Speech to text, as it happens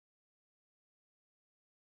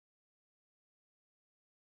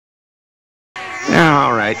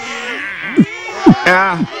All right.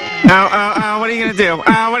 What are you gonna do?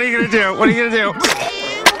 What are you gonna do? What are you gonna do?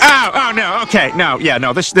 Oh, no. Okay, no, yeah,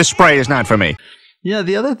 no. This spray is not for me. Yeah,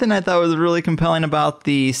 the other thing I thought was really compelling about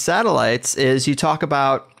the satellites is you talk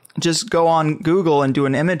about just go on Google and do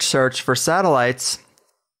an image search for satellites.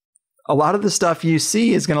 A lot of the stuff you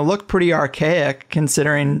see is going to look pretty archaic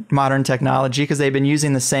considering modern technology because they've been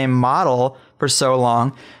using the same model for so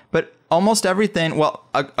long. But almost everything, well,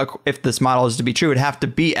 if this model is to be true, it would have to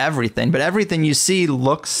be everything. But everything you see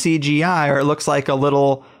looks CGI, or it looks like a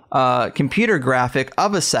little computer graphic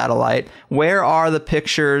of a satellite. Where are the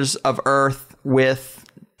pictures of Earth with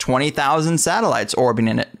 20,000 satellites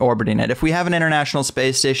orbiting it? If we have an International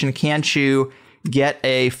Space Station, can't you get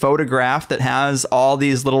a photograph that has all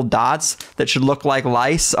these little dots that should look like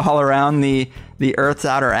lice all around the Earth's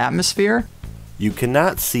outer atmosphere? You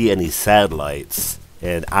cannot see any satellites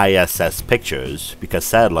in ISS pictures because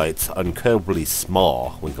satellites are incredibly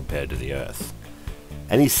small when compared to the Earth.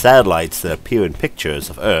 Any satellites that appear in pictures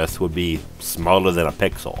of Earth would be smaller than a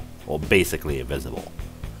pixel, or basically invisible.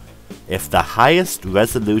 If the highest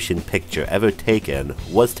resolution picture ever taken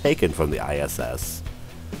was taken from the ISS,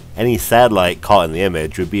 any satellite caught in the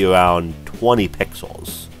image would be around 20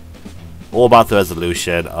 pixels, or about the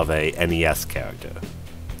resolution of a NES character.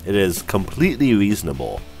 It is completely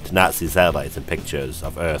reasonable to not see satellites in pictures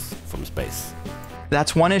of Earth from space.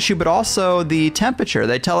 That's one issue, but also the temperature.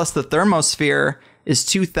 They tell us the thermosphere is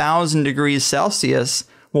 2,000 degrees Celsius.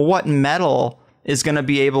 Well, what metal is going to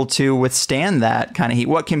be able to withstand that kind of heat?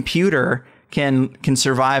 What computer can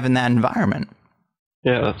survive in that environment?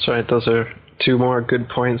 Yeah, that's right. Those are two more good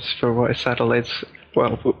points for why satellites,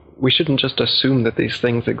 well, we shouldn't just assume that these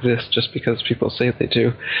things exist just because people say they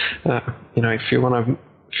do. If you want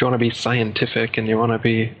to be scientific and you want to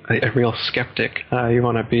be a real skeptic, you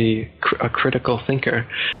want to be a critical thinker.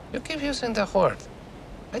 You keep using the word.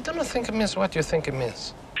 I don't think it means what you think it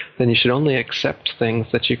means. Then you should only accept things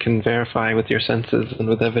that you can verify with your senses and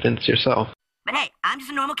with evidence yourself. But hey, I'm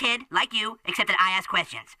just a normal kid, like you, except that I ask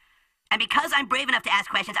questions. And because I'm brave enough to ask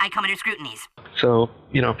questions, I come under scrutinies. So,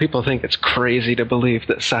 people think it's crazy to believe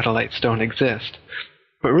that satellites don't exist.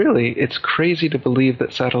 But really, it's crazy to believe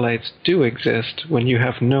that satellites do exist when you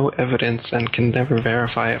have no evidence and can never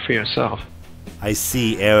verify it for yourself. I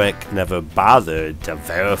see Eric never bothered to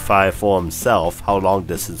verify for himself how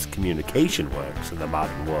long-distance communication works in the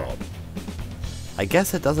modern world. I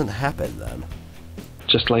guess it doesn't happen then.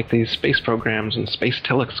 Just like these space programs and space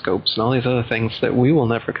telescopes and all these other things that we will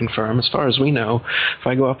never confirm. As far as we know, if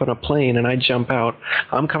I go up on a plane and I jump out,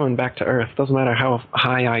 I'm coming back to Earth. Doesn't matter how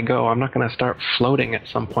high I go, I'm not going to start floating at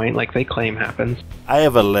some point like they claim happens. I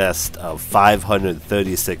have a list of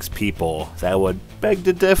 536 people that would beg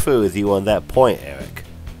to differ with you on that point, Eric.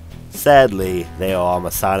 Sadly, they are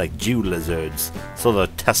Masonic Jew lizards, so the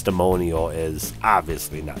testimonial is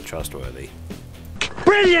obviously not trustworthy.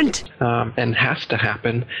 Brilliant! And has to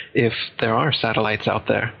happen if there are satellites out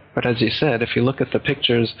there. But as you said, if you look at the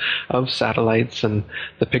pictures of satellites and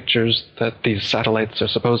the pictures that these satellites are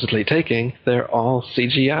supposedly taking, they're all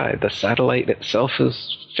CGI. The satellite itself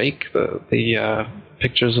is fake. The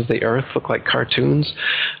pictures of the Earth look like cartoons.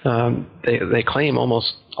 They claim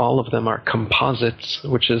almost all of them are composites,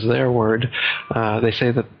 which is their word. They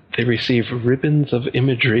say that they receive ribbons of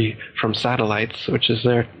imagery from satellites, which is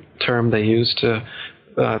their term they use to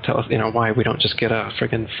tell us, why we don't just get a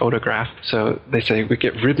friggin' photograph. So they say we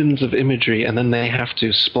get ribbons of imagery, and then they have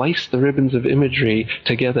to splice the ribbons of imagery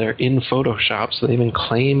together in Photoshop. So they even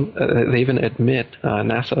claim, they even admit,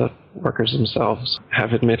 NASA workers themselves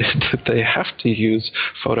have admitted that they have to use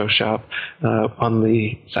Photoshop on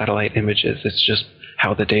the satellite images. It's just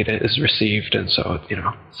how the data is received, and so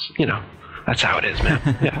that's how it is, man.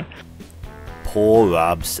 Yeah. Poor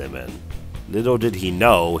Rob Simon. Little did he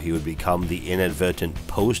know he would become the inadvertent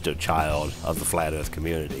poster child of the Flat Earth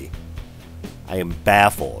community. I am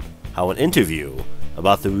baffled how an interview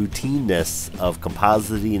about the routineness of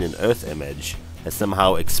compositing an Earth image has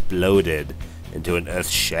somehow exploded into an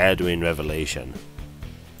earth-shattering revelation.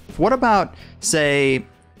 What about, say,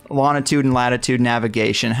 longitude and latitude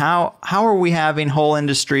navigation? How are we having whole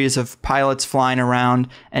industries of pilots flying around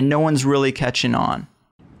and no one's really catching on?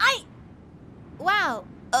 Wow.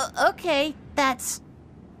 Okay, that's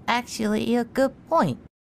actually a good point.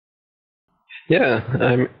 Yeah,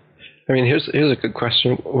 I mean, here's a good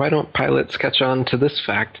question. Why don't pilots catch on to this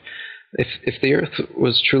fact? If the Earth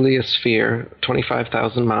was truly a sphere,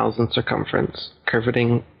 25,000 miles in circumference,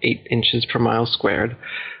 curvating 8 inches per mile squared,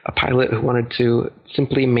 a pilot who wanted to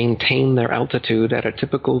simply maintain their altitude at a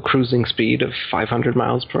typical cruising speed of 500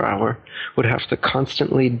 miles per hour would have to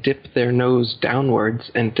constantly dip their nose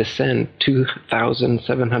downwards and descend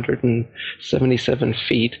 2,777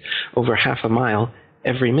 feet over half a mile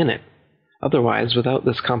every minute. Otherwise, without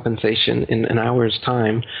this compensation, in an hour's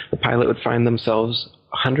time, the pilot would find themselves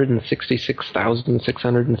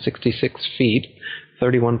 166,666 feet,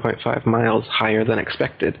 31.5 miles higher than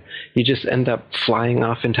expected. You just end up flying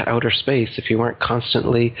off into outer space if you weren't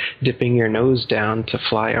constantly dipping your nose down to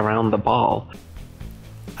fly around the ball.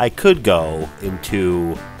 I could go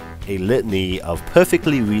into a litany of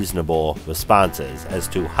perfectly reasonable responses as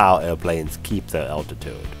to how airplanes keep their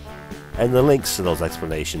altitude, and the links to those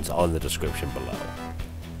explanations are in the description below.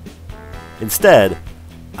 Instead,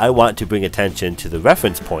 I want to bring attention to the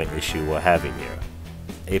reference point issue we're having here.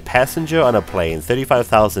 A passenger on a plane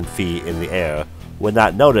 35,000 feet in the air would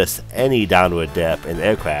not notice any downward dip in the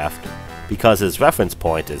aircraft because his reference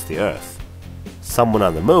point is the Earth. Someone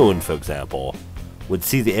on the moon, for example, would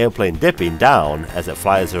see the airplane dipping down as it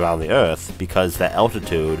flies around the Earth because the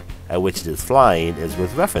altitude at which it is flying is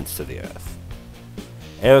with reference to the Earth.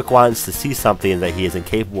 Eric wants to see something that he is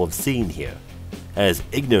incapable of seeing here, as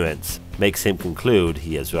ignorance makes him conclude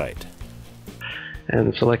he is right.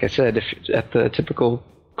 And so, like I said, if at the typical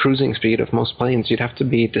cruising speed of most planes, you'd have to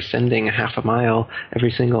be descending a half a mile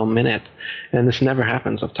every single minute. And this never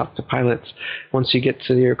happens. I've talked to pilots. Once you get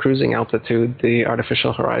to your cruising altitude, the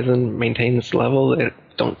artificial horizon maintains level. It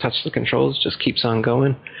don't touch the controls, just keeps on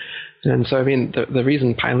going. And so, I mean, the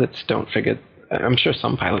reason pilots don't figure, I'm sure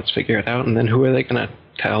some pilots figure it out, and then who are they going to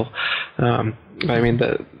tell? But I mean,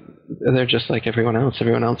 they're just like everyone else.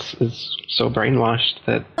 Everyone else is so brainwashed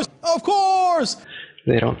that... Of course!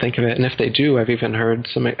 They don't think of it. And if they do, I've even heard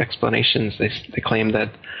some explanations. They claim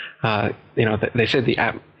that, they say the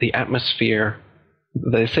atmosphere...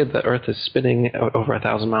 They say the Earth is spinning over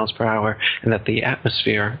 1,000 miles per hour, and that the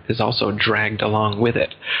atmosphere is also dragged along with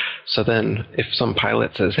it. So then, if some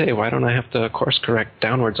pilot says, hey, why don't I have to course correct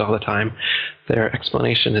downwards all the time? Their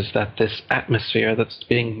explanation is that this atmosphere that's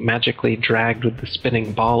being magically dragged with the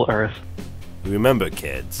spinning ball Earth. Remember,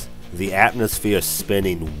 kids, the atmosphere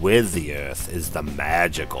spinning with the Earth is the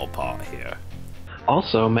magical part here.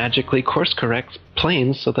 Also magically course corrects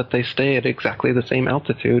planes so that they stay at exactly the same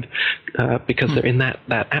altitude because they're in that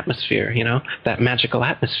atmosphere, that magical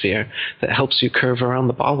atmosphere that helps you curve around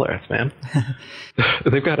the ball Earth, man.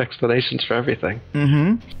 They've got explanations for everything.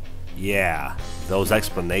 Mm-hmm. Yeah, those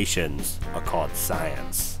explanations are called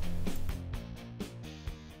science.